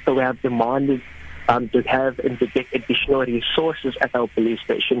under-resourced. So we have demanded to have and to get additional resources at our police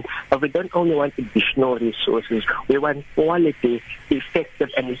station. But we don't only want additional resources, we want quality, effective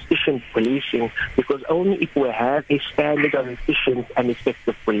and efficient policing, because only if we have a standard of efficient and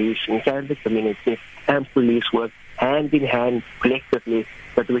effective policing can the community and police work hand in hand collectively,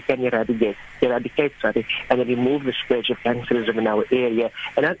 that we can eradicate, and remove the scourge of gangsterism in our area,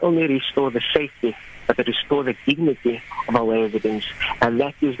 and not only restore the safety, but to restore the dignity of our residents. And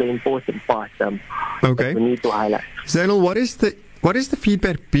that is the important part that we need to highlight. Zainul, what is the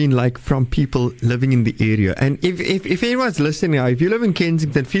feedback been like from people living in the area? And if anyone's listening now, if you live in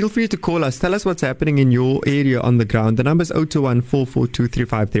Kensington, feel free to call us. Tell us what's happening in your area on the ground. The number is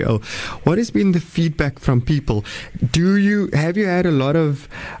 021-442-3530. What has been the feedback from people? Have you had a lot of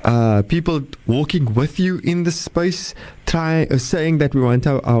people walking with you in the space, saying that we want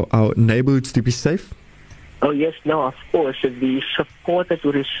our neighborhoods to be safe? Oh yes, no, of course. The support that we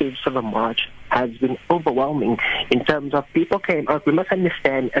received for the march has been overwhelming in terms of people came out. We must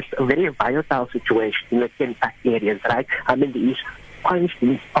understand it's a very volatile situation in the Kentucky areas, right? I'm in the east,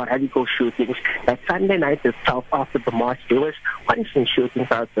 constant radical shootings. That Sunday night itself, after the march, there was constant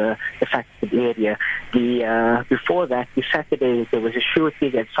shootings out the affected area. Before that, the Saturday, there was a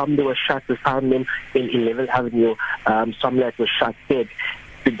shooting and somebody was shot. We found them in 11th Avenue. Somebody was shot dead.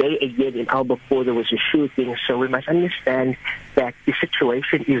 Today, again, in Albuquerque, there was a shooting. So we must understand that the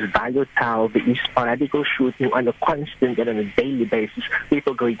situation is volatile. There is radical shooting on a constant and on a daily basis.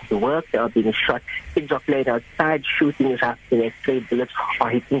 People going to work, they are being shot. Kids are playing outside, shooting is happening, stray bullets are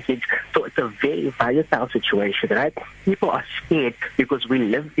hitting kids. So it's a very volatile situation, right? People are scared because we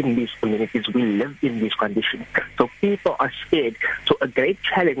live in these communities, we live in these conditions. So people are scared. So a great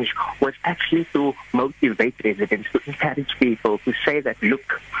challenge was actually to motivate residents, to encourage people, to say that, look,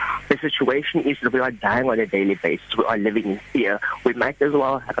 the situation is that we are dying on a daily basis. We are living in fear. We might as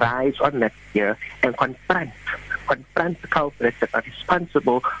well rise on that fear and confront the culprits that are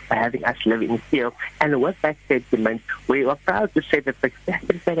responsible for having us live in fear. And with that sentiment, we are proud to say that the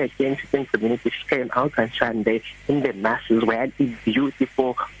Kensington communities came out on Sunday in the masses. We had a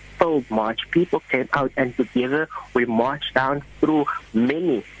beautiful full march. People came out, and together we marched down through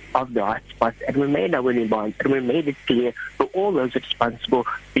many of the hotspots, and we made our demands, and we made it clear to all those responsible,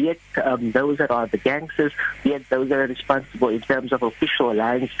 be it those that are the gangsters, be it those that are responsible in terms of official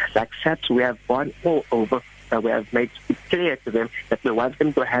lines like SAPs. We have gone all over. We have made it clear to them that we want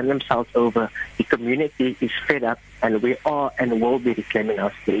them to hand themselves over. The community is fed up, and we are and will be reclaiming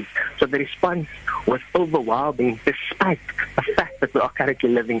our streets. So the response was overwhelming, despite the fact that we are currently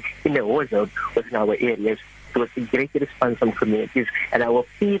living in a war zone within our areas. There was a great response from communities, and our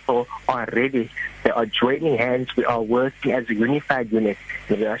people are ready. They are joining hands. We are working as a unified unit,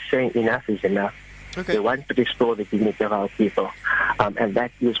 and we are saying enough is enough. Okay. We want to restore the dignity of our people, and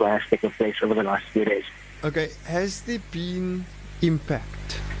that is what has taken place over the last few days. Okay, has there been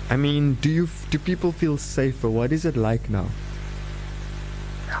impact? I mean, do people feel safer? What is it like now?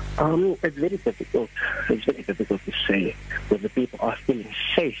 It's very difficult. It's very difficult to say whether people are feeling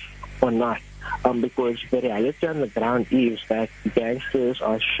safe or not. Because the reality on the ground is that gangsters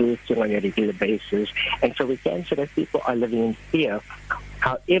are shooting on a regular basis, and so we can say that people are living in fear.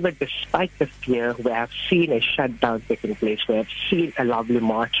 However, despite the fear, we have seen a shutdown taking place. We have seen a lovely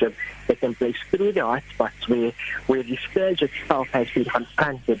march taking place through the hotspots where the scourge itself has been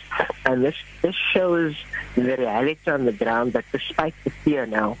confronted. And this shows the reality on the ground that despite the fear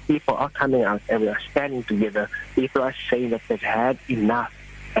now, people are coming out and we are standing together. People are saying that they've had enough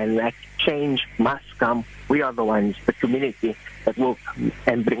and that change must come. We are the ones, the community, that will come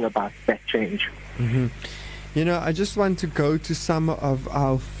and bring about that change. Mm-hmm. You know, I just want to go to some of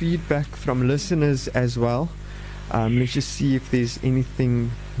our feedback from listeners as well. Let's just see if there's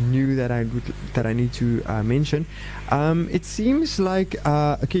anything new that I need to mention. It seems like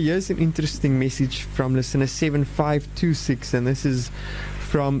here's an interesting message from listener 7526, and this is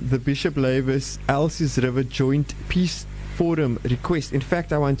from the Bishop Lavis Elsies River Joint Peace Forum request. In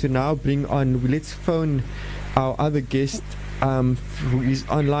fact, I want to now bring on. Let's phone our other guest. Who is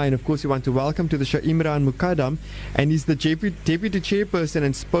online. Of course, we want to welcome to the show Imraahn Mukaddam, and he's the deputy chairperson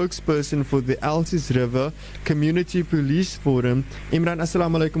and spokesperson for the Elsies River Community Police Forum. Imraahn,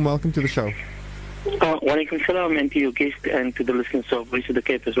 assalamu alaikum, welcome to the show. Walaikum salam, and to your guest and to the listeners of Voice of the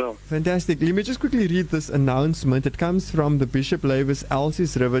Cape as well. Fantastic. Let me just quickly read this announcement. It comes from the Bishop Lavis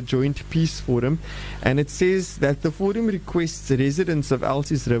Elsies River Joint Peace Forum, and it says that the forum requests residents of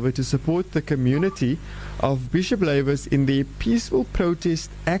Elsies River to support the community of Bishop Lavis in their peaceful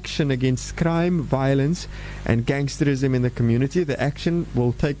protest action against crime, violence and gangsterism in the community. The action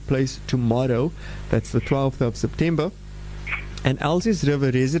will take place tomorrow, that's the 12th of September, And Elsies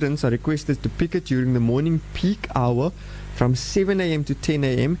River residents are requested to picket during the morning peak hour from 7 a.m. to 10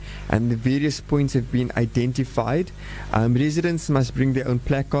 a.m. and the various points have been identified. Residents must bring their own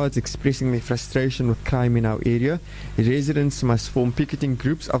placards expressing their frustration with crime in our area. Residents must form picketing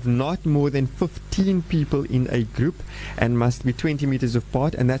groups of not more than 15 people in a group and must be 20 meters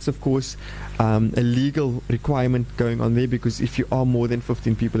apart, and that's of course a legal requirement going on there, because if you are more than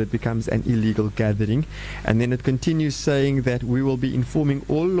 15 people it becomes an illegal gathering. And then it continues saying that we will be informing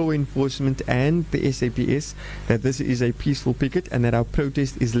all law enforcement and the SAPS that this is a peaceful picket and that our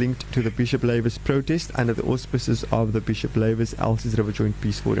protest is linked to the Bishop Laver's protest under the auspices of the Bishop Laver's Elsies River Joint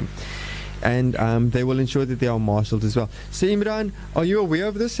Peace Forum. And they will ensure that they are marshalled as well. So Imraahn, are you aware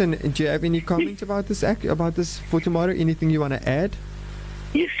of this, and do you have any comments about this about this for tomorrow? Anything you want to add?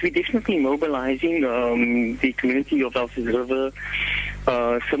 Yes, we're definitely mobilizing the community of Elsies River,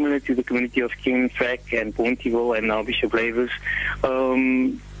 similar to the community of Kensington and Bonteheuwel and now Bishop Laver's.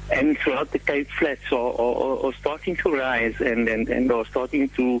 And throughout the Cape Flats are starting to rise and are starting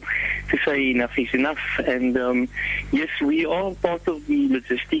to say enough is enough. And yes, we are part of the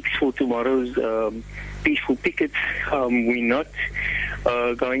logistics for tomorrow's peaceful pickets. We're not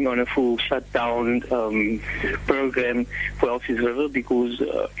going on a full shutdown program for Elsies River because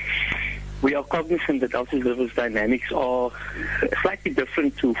we are cognizant that Elsies River's dynamics are slightly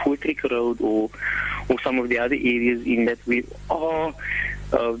different to Voortrekker Road or some of the other areas, in that we are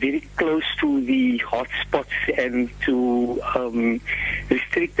very close to the hotspots and to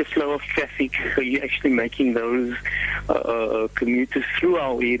restrict the flow of traffic. So you're actually making those commuters through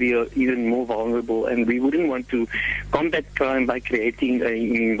our area even more vulnerable, and we wouldn't want to combat crime by creating an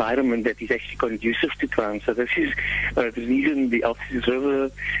environment that is actually conducive to crime. So this is the reason the Elsies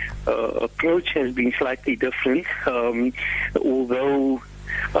River approach has been slightly different, although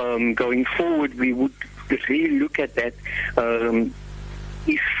going forward we would really look at that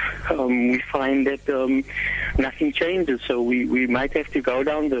if we find that nothing changes. So we might have to go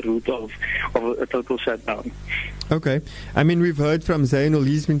down the route of a total shutdown. Okay. I mean, we've heard from Zainul.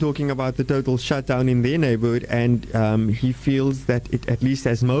 He's been talking about the total shutdown in their neighborhood, and he feels that it at least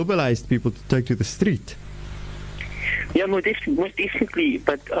has mobilized people to take to the street. Yeah, most definitely.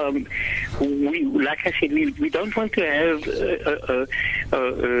 But we, like I said, we don't want to have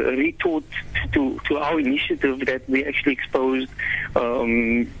a retort to our initiative that we actually exposed,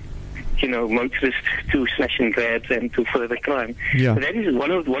 motorists to slash and grabs and to further crime. Yeah. So that is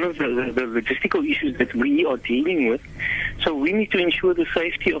one of the logistical issues that we are dealing with. So we need to ensure the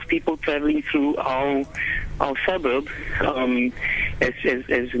safety of people traveling through our suburb.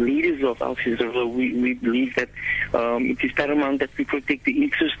 As leaders of Elsies River, we believe that it is paramount that we protect the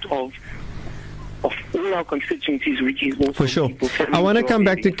interest of all our constituencies, which is also... For sure. I want to come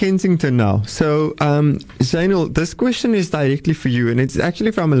back to Kensington now. So, Zainul, this question is directly for you, and it's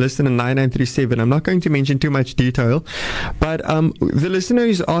actually from a listener, 9937. I'm not going to mention too much detail, but the listener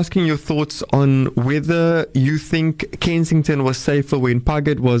is asking your thoughts on whether you think Kensington was safer when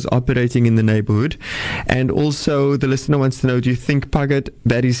Puggett was operating in the neighborhood. And also, the listener wants to know, do you think Puggett,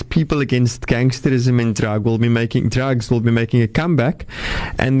 that is People Against Gangsterism and Drugs, will be making a comeback?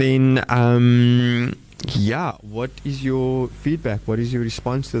 And then... what is your feedback? What is your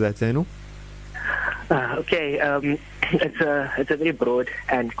response to that, Zainul? Okay, it's a very broad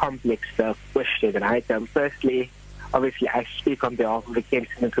and complex question, right? Firstly, obviously, I speak on behalf of the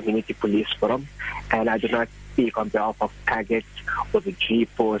Kensington Community Police Forum, and I do not speak on behalf of Puggett or the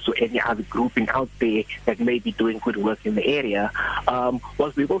G-Force or any other grouping out there that may be doing good work in the area.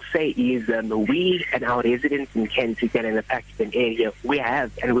 What we will say is we and our residents in Kensington and the Paxton area, we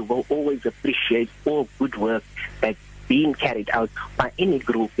have and we will always appreciate all good work that's being carried out by any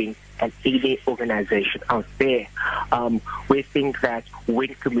grouping and any organization out there. We think that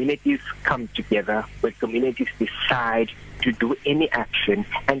when communities come together, when communities decide to do any action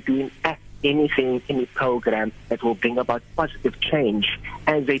and to enact anything, any program that will bring about positive change,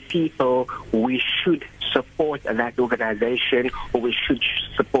 as a people, we should support that organization, or we should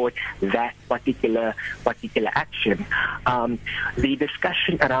support that particular action. The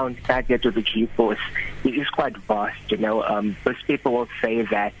discussion around Puggett or the G-Force is quite vast. Most people will say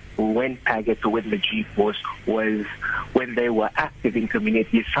that when Puggett or when the G-Force when they were active in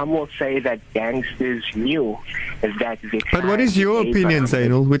communities, some will say that gangsters knew that they... But what is your opinion,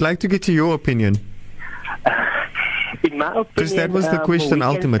 Zainul? We'd like to get to your opinion. In my opinion... Because that was the question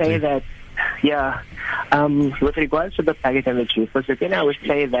ultimately. Say that, with regards to the Puggett and the G-Force, again, I would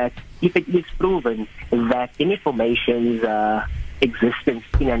say that if it is proven that any formations existence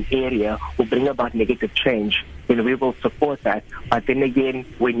in an area will bring about negative change, then we will support that. But then again,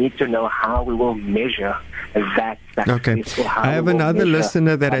 we need to know how we will measure that success. Okay. I have another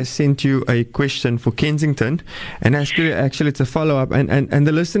listener that has sent you a question for Kensington, and actually it's a follow-up, and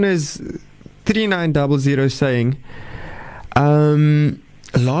the listener is 3900 saying,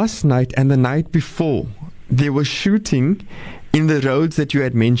 last night and the night before, there was shooting in the roads that you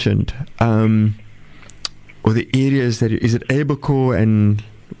had mentioned, or the areas that, is it Abekor and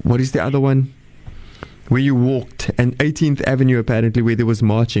what is the other one? Where you walked, and 18th Avenue apparently, where there was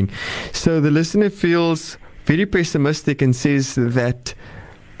marching. So the listener feels very pessimistic and says that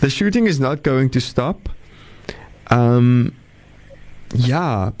the shooting is not going to stop.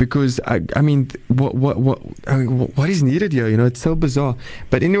 Yeah, because I mean, what is needed here? You know, it's so bizarre.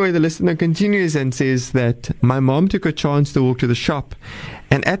 But anyway, the listener continues and says that my mom took a chance to walk to the shop,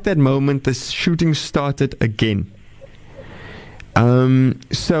 and at that moment, the shooting started again.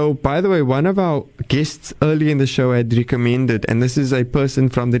 So, by the way, one of our guests early in the show had recommended, and this is a person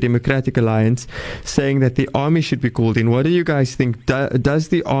from the Democratic Alliance, saying that the army should be called in. What do you guys think? Does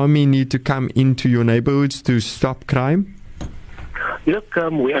the army need to come into your neighborhoods to stop crime? Look,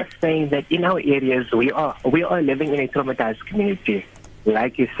 we are saying that in our areas, we are living in a traumatized community.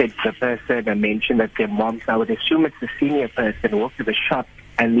 Like you said, the person mentioned that their moms, I would assume it's a senior person, walked to the shop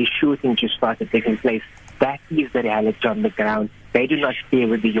and the shooting just started taking place. That is the reality on the ground. They do not care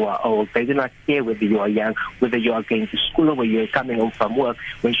whether you are old. They do not care whether you are young, whether you are going to school or whether you are coming home from work.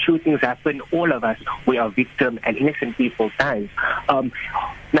 When shootings happen, all of us, we are victims and innocent people die.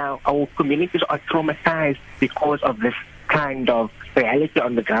 Now, our communities are traumatized because of this kind of reality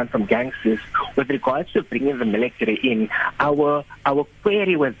on the ground from gangsters. With regards to bringing the military in, our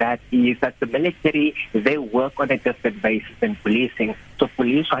query with that is that the military, they work on a different basis than policing. So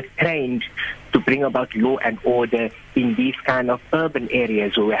police are trained to bring about law and order in these kind of urban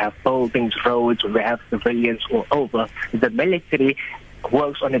areas where we have buildings, roads, where we have civilians all over. The military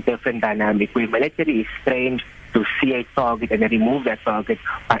works on a different dynamic, where military is trained to see a target and remove that target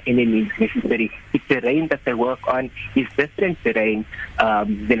by any means necessary. The terrain that they work on is different terrain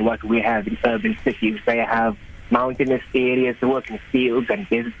than what we have in urban cities. They have mountainous areas, they work in fields and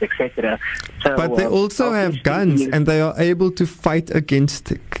deserts, etc. So, but they also have guns, and they are able to fight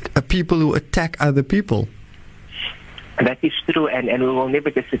against people who attack other people. That is true, and we will never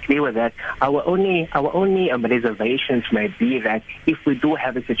disagree with that. Our only reservations may be that if we do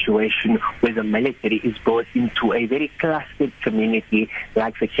have a situation where the military is brought into a very clustered community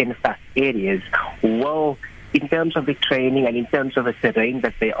like the Kensington areas, well, in terms of the training and in terms of the terrain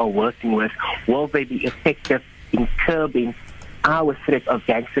that they are working with, will they be effective in curbing our threat of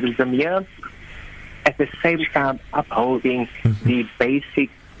gangsterism here, at the same time upholding the basic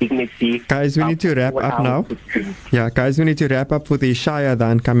dignity? Guys, we need to wrap up now. Yeah, guys, we need to wrap up for the Shaya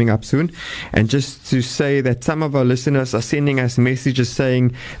Dan coming up soon. And just to say that some of our listeners are sending us messages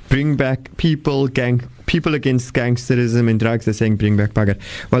saying, bring back people against gangsterism and drugs. They're saying, bring back Pagat.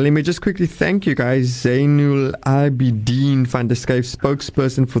 Well, let me just quickly thank you guys. Zainulabideen van der Schyff,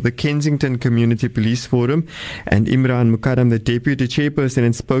 spokesperson for the Kensington Community Police Forum, and Imraahn Mukaddam, the deputy chairperson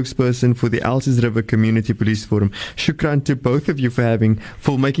and spokesperson for the Elsies River Community Police Forum. Shukran to both of you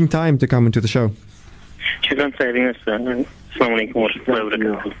for making time to come into the show. Shukran for having us. Assalamu alaikum wa rahmatullahi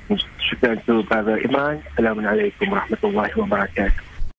wa barakatuh. Shukran to Brother Imraahn. Assalamu alaikum wa rahmatullahi wa barakatuh.